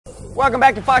Welcome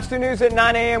back to Fox 2 News at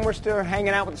 9 a.m. We're still hanging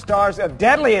out with the stars of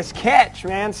Deadliest Catch,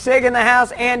 man. Sig in the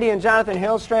house, Andy and Johnathan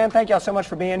Hillstrand. Thank y'all so much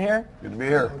for being here. Good to be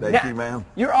here. Thank you, man.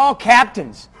 You're all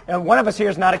captains, and one of us here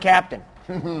is not a captain.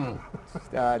 This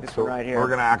one right here. We're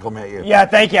going to acclimate you. Yeah,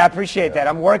 thank you. I appreciate that.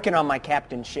 I'm working on my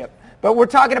captainship. But we're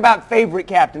talking about favorite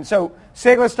captain. So,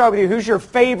 Sig, let's start with you. Who's your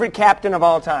favorite captain of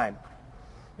all time?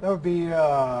 That would be,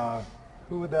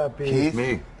 who would that be? Keith?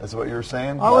 Me. That's what you were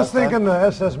saying? I was thinking the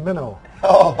SS Minnow.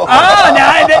 Oh,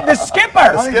 no, the skipper.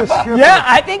 The skipper. Yeah,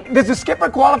 I think, does the skipper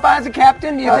qualify as a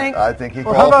captain, do you think? I think he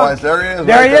Well, how qualifies. about- There he is.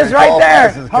 There he is, right there.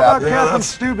 How about Yeah, Captain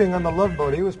Steubing on the Love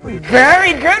Boat? He was pretty good.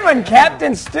 Very good one,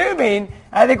 Captain Steubing.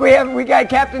 I think we got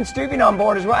Captain Steubing on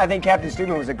board as well. I think Captain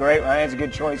Steubing was a great one. That's a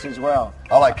good choice as well.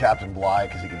 I like Captain Bligh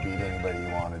because he could beat anybody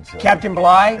he wanted. So. Captain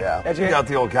Bligh? Yeah. That's You good. got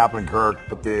the old Captain Kirk,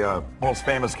 but the most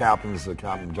famous captain is the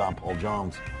Captain John Paul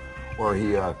Jones, where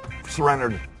he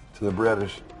surrendered to the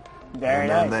British. Very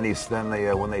and nice. then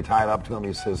when they tied up to him,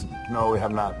 he says, "No, we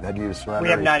have not had you surrender. We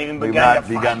have not even We've begun not to fight."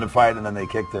 begun to fight." And then they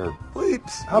kicked their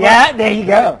bleeps. Yeah, there you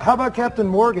go. How about Captain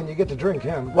Morgan? You get to drink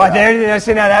him. Well,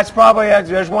 see, now that's probably,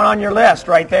 there's one on your list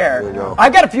right there. There you go.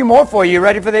 I've got a few more for you.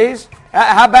 Ready for these?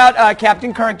 How about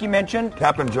Captain Kirk you mentioned?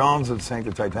 Captain Jones that sank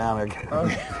the Titanic.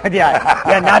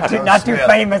 yeah, not too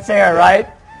famous there, right?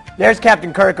 There's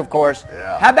Captain Kirk, of course.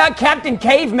 Yeah. How about Captain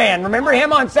Caveman? Remember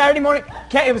him on Saturday morning?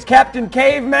 It was Captain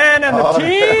Caveman and the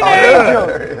Teen yeah, Angels.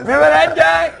 there he is. Remember that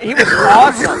guy? He was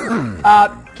awesome.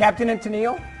 Captain and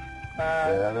Tennille?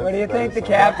 What do you think, the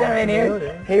captain? I mean,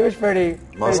 he was pretty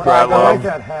Muskrat I like Love.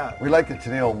 that hat. We like the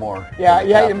Tennille more. Yeah, than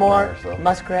the yeah, Captain more there, so.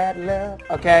 Muskrat Love.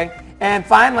 Okay. And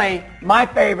finally, my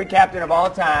favorite captain of all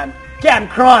time, Captain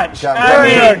Crunch. Captain I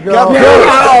mean, Crunch. There there you go. we go.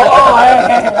 Oh,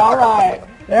 hey, all right.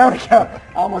 There we go.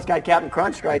 Almost got Captain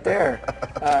Crunch right there.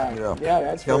 Yeah,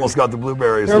 that's He almost got the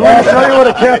blueberries. Here, let me show you what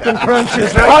a Captain Crunch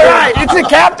is. all right. It's a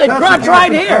Captain Crunch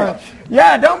right Captain here. Crunch.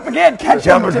 Yeah, don't forget, catch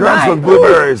him Captain Crunch tonight. with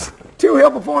blueberries. 2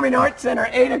 Hill Performing Arts Center,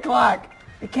 8 o'clock.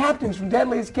 The captains from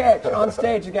Deadliest Catch on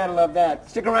stage. You gotta love that.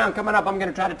 Stick around. Coming up, I'm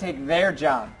gonna try to take their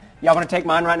job. Y'all want to take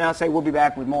mine right now? Say we'll be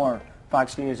back with more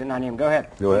Fox 2 News at 9 a.m. Go ahead.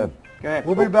 Go ahead. Go ahead.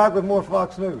 We'll be back with more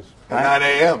Fox News. At 9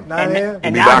 a.m. 9 a.m.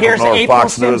 And be now back here's with more April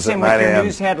Fox News Simpson at with 9 your a.m.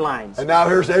 news headlines. And now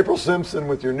here's April Simpson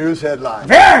with your news headlines.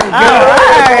 Very good. All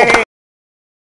right.